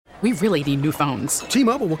We really need new phones.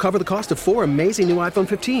 T-Mobile will cover the cost of 4 amazing new iPhone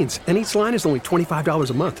 15s, and each line is only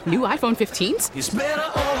 $25 a month. New iPhone 15s? It's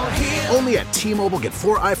better over here. Only at T-Mobile, get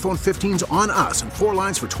 4 iPhone 15s on us and 4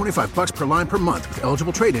 lines for $25 per line per month with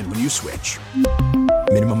eligible trade-in when you switch.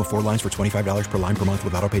 Minimum of 4 lines for $25 per line per month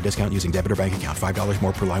with autopay discount using debit or bank account. $5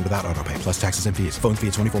 more per line without autopay, plus taxes and fees. Phone fee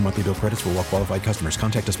at 24 monthly bill credits for well-qualified customers.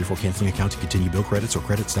 Contact us before canceling account to continue bill credits or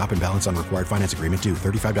credit stop and balance on required finance agreement due.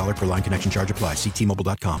 $35 per line connection charge applies. See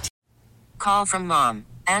T-Mobile.com. Call from mom.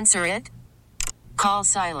 Answer it. Call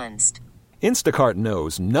silenced. Instacart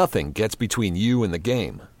knows nothing gets between you and the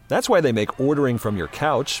game. That's why they make ordering from your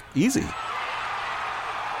couch easy.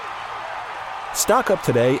 Stock up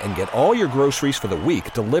today and get all your groceries for the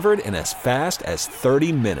week delivered in as fast as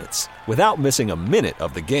 30 minutes without missing a minute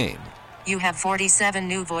of the game. You have 47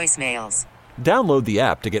 new voicemails. Download the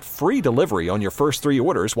app to get free delivery on your first 3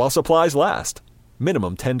 orders while supplies last.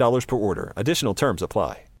 Minimum $10 per order. Additional terms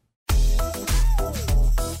apply.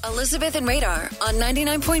 Elizabeth and Radar on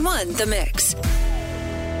 99.1 The Mix.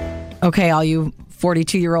 Okay, all you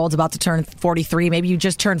 42-year-olds about to turn 43. Maybe you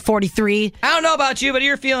just turned 43. I don't know about you, but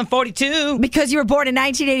you're feeling 42. Because you were born in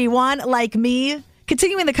 1981, like me.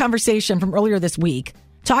 Continuing the conversation from earlier this week,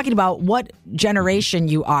 talking about what generation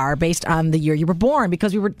you are based on the year you were born.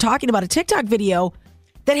 Because we were talking about a TikTok video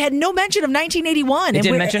that had no mention of 1981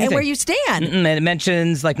 and where you stand. And it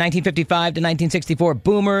mentions like 1955 to 1964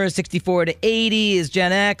 boomers, 64 to 80 is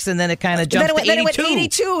Gen X, and then it kind of jumps to 82. Then it went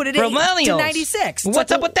 82 to 96.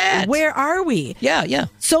 What's up with that? Where are we? Yeah.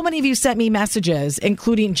 So many of you sent me messages,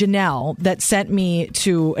 including Janelle, that sent me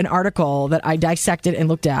to an article that I dissected and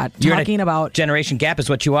looked at, talking about... Generation gap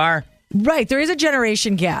is what you are. Right. There is a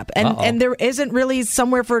generation gap, and there isn't really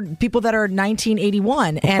somewhere for people that are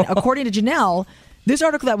 1981. And according to Janelle... This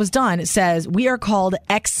article that was done says we are called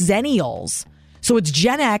Xennials. So it's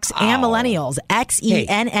Gen X and Millennials.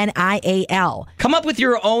 Xennial. Come up with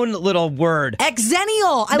your own little word.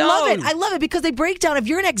 Xennial. I love it because they break down. If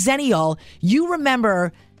you're an Xennial, you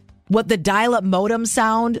remember what the dial-up modem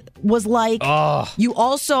sound was like. You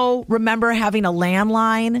also remember having a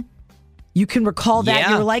landline. You can recall that.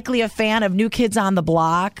 Yeah. You're likely a fan of New Kids on the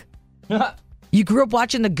Block. You grew up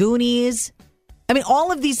watching the Goonies. I mean,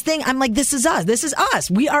 all of these things, I'm like, this is us. This is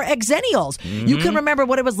us. We are Xennials. Mm-hmm. You can remember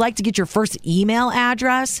what it was like to get your first email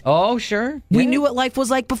address. Oh, sure. We knew what life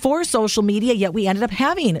was like before social media, yet we ended up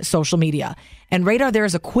having social media. And Radar, there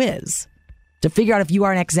is a quiz to figure out if you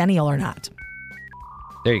are an Xennial or not.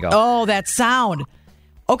 There you go. Oh, that sound.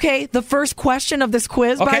 Okay, the first question of this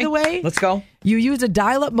quiz, by the way. Let's go. You use a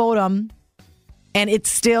dial-up modem, and it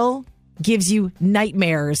still gives you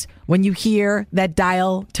nightmares when you hear that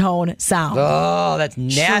dial tone sound. Oh, that's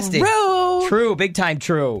nasty. True. Big time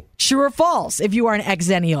true. True or false? If you are an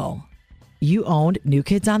Xennial, you owned New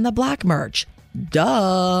Kids on the Block merch.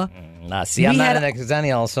 Duh. I'm not an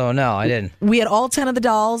Xennial, so no, I didn't. We had all 10 of the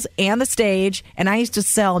dolls and the stage, and I used to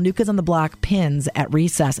sell New Kids on the Block pins at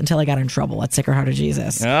recess until I got in trouble at Sacred Heart of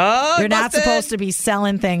Jesus. Oh, you're not supposed to be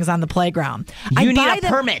selling things on the playground. You need a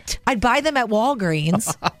permit. I'd buy them at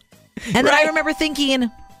Walgreens. And then I remember thinking,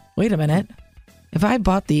 wait a minute. If I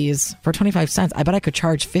bought these for 25 cents, I bet I could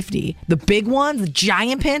charge 50. The big ones, the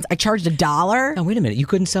giant pins, I charged $1. Oh, wait a minute. You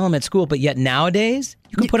couldn't sell them at school, but yet nowadays,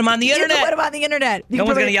 you can put them on the internet. You can put them on the internet. No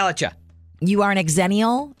one's going to yell at you. You are an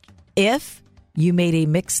Xennial if you made a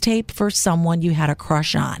mixtape for someone you had a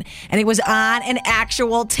crush on. And it was on an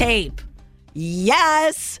actual tape.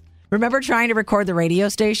 Yes. Remember trying to record the radio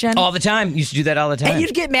station? All the time. You used to do that all the time. And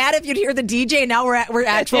you'd get mad if you'd hear the DJ, and now we're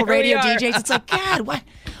actual radio DJs. It's like, God,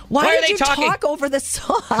 why did you talk over the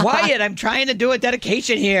song? Wyatt, I'm trying to do a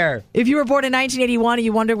dedication here. If you were born in 1981 and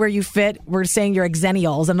you wonder where you fit, we're saying you're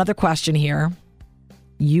Xennials. Another question here.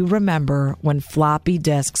 You remember when floppy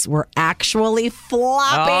disks were actually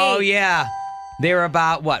floppy? Oh, yeah. They were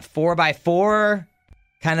about, 4x4?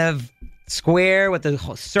 Kind of square with the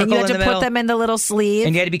circle in the middle. And you had to put them in the little sleeve.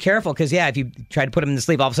 And you had to be careful because, if you tried to put them in the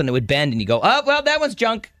sleeve, all of a sudden it would bend and you go, oh, well, that one's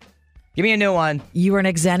junk. Give me a new one. You were an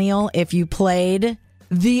Xennial if you played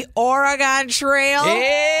the Oregon Trail.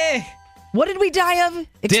 Yeah. What did we die of?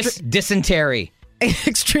 Dysentery.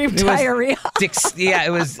 Extreme diarrhea.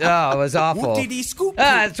 It was awful.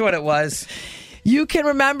 That's what it was. You can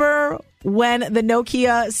remember when the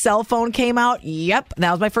Nokia cell phone came out? Yep,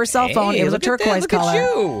 that was my first cell phone. It was a turquoise color. Look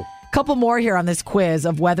at you. Couple more here on this quiz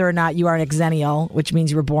of whether or not you are an Xennial, which means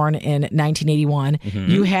you were born in 1981. Mm-hmm.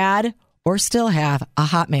 You had or still have a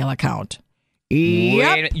Hotmail account.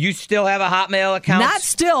 Yep. Wait, you still have a Hotmail account? Not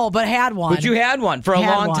still, but had one. But you had one for a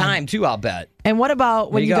long time, too, I'll bet. And what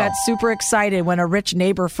about when you got super excited when a rich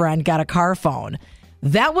neighbor friend got a car phone?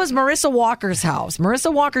 That was Marissa Walker's house.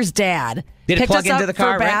 Marissa Walker's dad Did it picked plug us into up the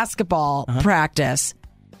car, for right? basketball practice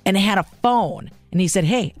and had a phone. And he said,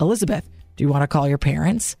 hey, Elizabeth, do you want to call your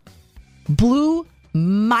parents? Blew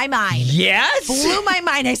my mind. Yes? Blew my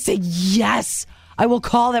mind. I said, yes, I will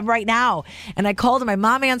call them right now. And I called him. My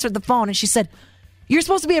mom answered the phone and she said, you're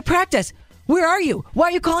supposed to be at practice. Where are you? Why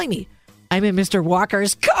are you calling me? I'm in Mr.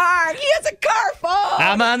 Walker's car. He has a car phone.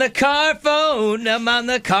 I'm on the car phone.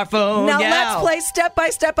 Now yeah. let's play Step by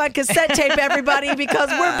Step on cassette tape, everybody, because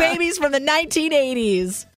we're babies from the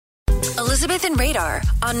 1980s. Elizabeth and Radar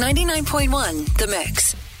on 99.1 The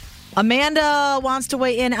Mix. Amanda wants to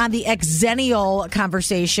weigh in on the exennial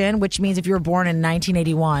conversation, which means if you were born in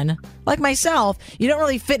 1981, like myself, you don't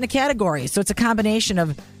really fit in a category. So it's a combination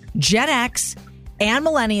of Gen X and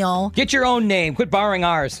millennial. Get your own name. Quit borrowing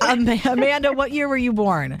ours. Amanda, what year were you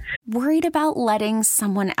born? Worried about letting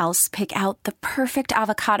someone else pick out the perfect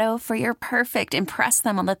avocado for your perfect impress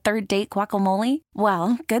them on the third date guacamole?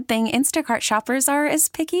 Well, good thing Instacart shoppers are as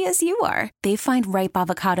picky as you are. They find ripe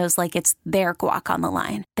avocados like it's their guac on the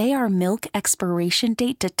line. They are milk expiration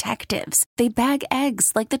date detectives. They bag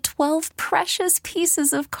eggs like the 12 precious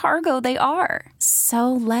pieces of cargo they are.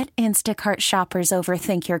 So let Instacart shoppers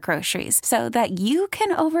overthink your groceries so that you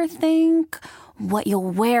can overthink what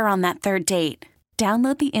you'll wear on that third date.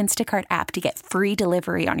 Download the Instacart app to get free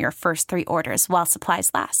delivery on your first 3 orders while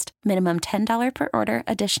supplies last. Minimum $10 per order.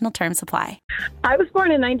 Additional terms apply. I was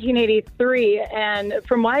born in 1983, and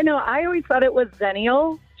from what I know, I always thought it was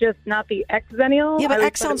Zennial, just not the X-Zennial. Yeah, but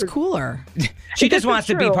X sounds cooler. She just wants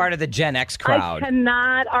to be true. part of the Gen X crowd. I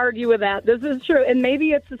cannot argue with that. This is true. And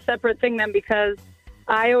maybe it's a separate thing then, because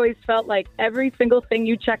I always felt like every single thing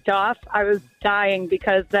you checked off, I was dying,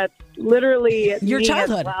 because that's literally Your me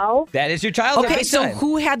childhood. as well. That is your childhood. Okay, big so time.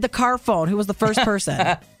 who had the car phone? Who was the first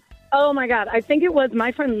person? Oh my God. I think it was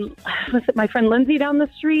my friend, my friend Lindsay down the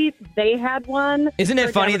street. They had one. Isn't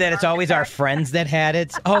it funny that it's always our friends that had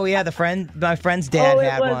it? Oh, yeah, my friend's dad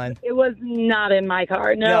had one. It was not in my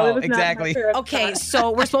car. No, it was exactly. not in my car. Okay,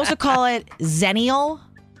 so we're supposed to call it Zennial?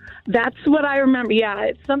 That's what I remember. Yeah,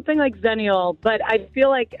 it's something like Zennial, but I feel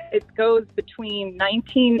like it goes between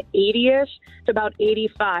 1980-ish to about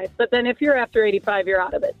 85. But then if you're after 85, you're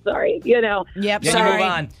out of it. Sorry, Yep, Then you sorry. move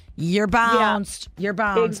on. You're bounced. Yeah, You're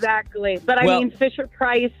bounced. Exactly. But I Well- mean, Fisher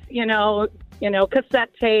Price, cassette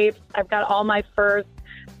tapes. I've got all my first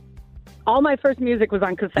music was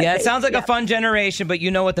on cassette tapes. Yeah, it sounds like a fun generation, but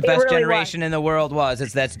you know what the best really generation in the world was.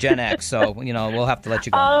 That's Gen X. So, we'll have to let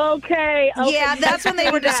you go. Okay. Yeah, that's when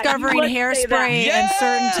they were discovering Let's say hairspray that. and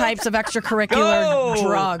certain types of extracurricular Go!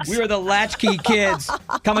 drugs. We were the latchkey kids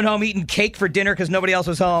coming home eating cake for dinner because nobody else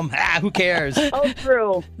was home. Who cares? Oh,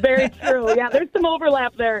 true. Very true. Yeah, there's some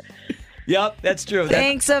overlap there. Yep, that's true.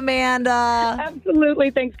 Thanks, Amanda.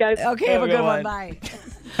 Absolutely. Thanks, guys. Okay, have a good one. Bye.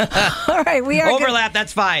 All right, we are Overlap,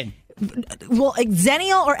 that's fine. Well,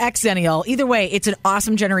 Xennial or Xennial, either way, it's an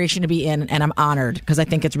awesome generation to be in, and I'm honored because I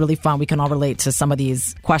think it's really fun. We can all relate to some of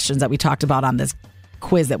these questions that we talked about on this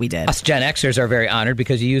quiz that we did. Us Gen Xers are very honored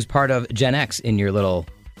because you use part of Gen X in your little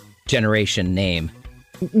generation name.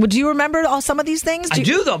 Would you remember some of these things? I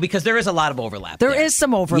do, though, because there is a lot of overlap. There is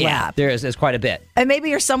some overlap. Yeah, there's quite a bit. And maybe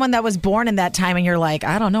you're someone that was born in that time and you're like,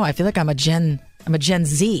 I don't know, I feel like I'm a Gen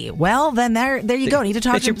Z. Well, then there you go. Need to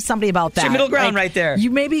talk to somebody about that. It's your middle ground right there.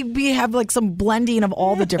 You maybe have like some blending of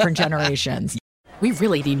all the different generations. We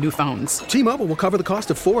really need new phones. T-Mobile will cover the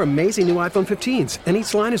cost of 4 amazing new iPhone 15s, and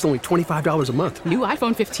each line is only $25 a month. New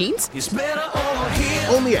iPhone 15s? It's better over here.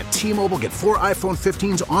 Only at T-Mobile, get 4 iPhone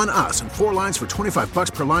 15s on us and 4 lines for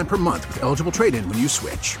 $25 per line per month with eligible trade-in when you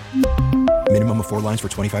switch. Minimum of 4 lines for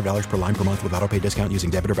 $25 per line per month with autopay discount using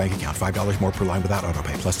debit or bank account. $5 more per line without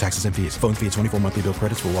autopay, plus taxes and fees. Phone fee at 24 monthly bill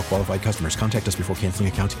credits for well-qualified customers. Contact us before canceling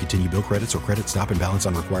account to continue bill credits or credit stop and balance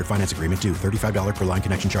on required finance agreement due. $35 per line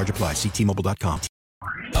connection charge applies. See T-Mobile.com.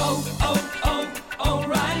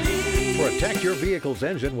 O'Reilly. Protect your vehicle's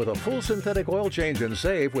engine with a full synthetic oil change and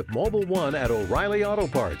save with Mobile One at O'Reilly Auto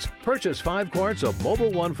Parts. Purchase 5 quarts of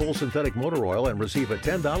Mobile One full synthetic motor oil and receive a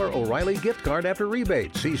 $10 O'Reilly gift card after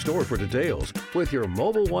rebate. See store for details. With your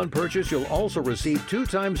Mobile One purchase, you'll also receive 2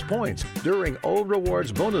 times points during O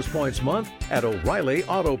Rewards Bonus Points Month at O'Reilly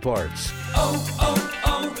Auto Parts.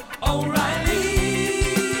 O'Reilly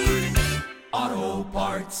Auto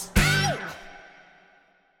Parts.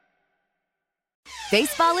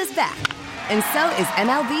 Baseball is back, and so is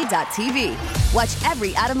MLB.tv. Watch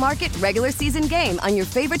every out-of-market regular season game on your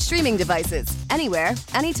favorite streaming devices, anywhere,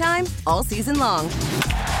 anytime, all season long.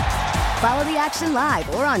 Follow the action live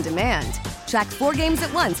or on demand. Track 4 games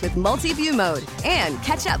at once with multi-view mode and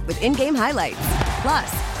catch up with in-game highlights.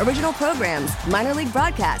 Plus, original programs, minor league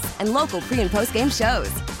broadcasts, and local pre- and post-game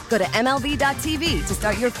shows. Go to MLB.tv to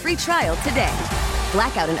start your free trial today.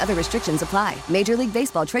 Blackout and other restrictions apply. Major League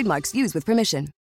Baseball trademarks used with permission.